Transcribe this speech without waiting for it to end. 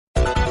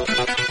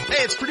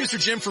Hey, it's producer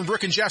Jim from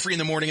Brooke and Jeffrey in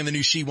the morning in the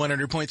new She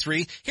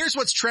 100.3. Here's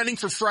what's trending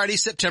for Friday,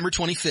 September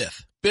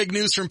 25th. Big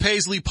news from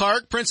Paisley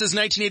Park. Prince's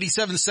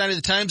 1987 Sign of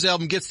the Times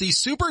album gets the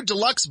Super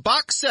Deluxe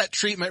box set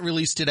treatment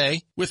released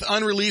today with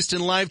unreleased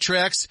and live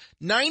tracks,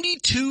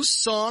 92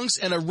 songs,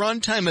 and a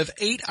runtime of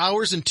 8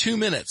 hours and 2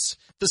 minutes.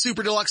 The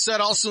Super Deluxe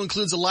set also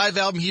includes a live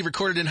album he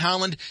recorded in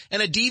Holland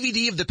and a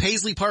DVD of the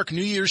Paisley Park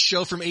New Year's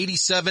show from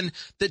 '87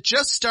 that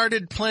just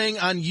started playing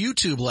on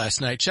YouTube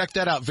last night. Check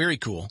that out. Very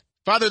cool.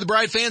 Father of the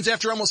Bride fans,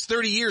 after almost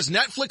 30 years,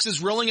 Netflix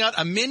is rolling out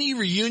a mini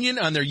reunion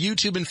on their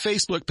YouTube and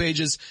Facebook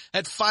pages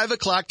at 5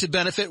 o'clock to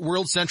benefit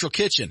World Central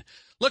Kitchen.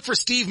 Look for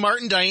Steve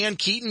Martin, Diane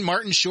Keaton,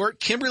 Martin Short,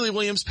 Kimberly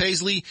Williams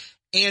Paisley,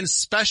 and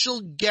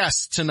special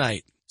guests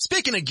tonight.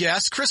 Speaking of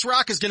guests, Chris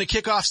Rock is going to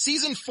kick off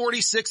season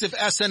 46 of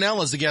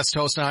SNL as a guest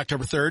host on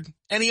October 3rd.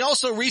 And he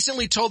also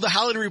recently told The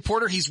Hollywood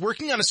Reporter he's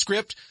working on a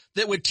script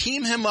that would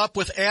team him up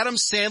with Adam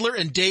Sandler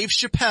and Dave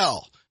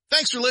Chappelle.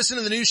 Thanks for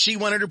listening to the new She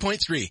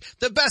 100.3,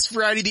 the best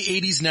variety of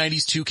the 80s,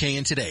 90s, 2K,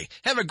 and today.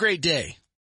 Have a great day.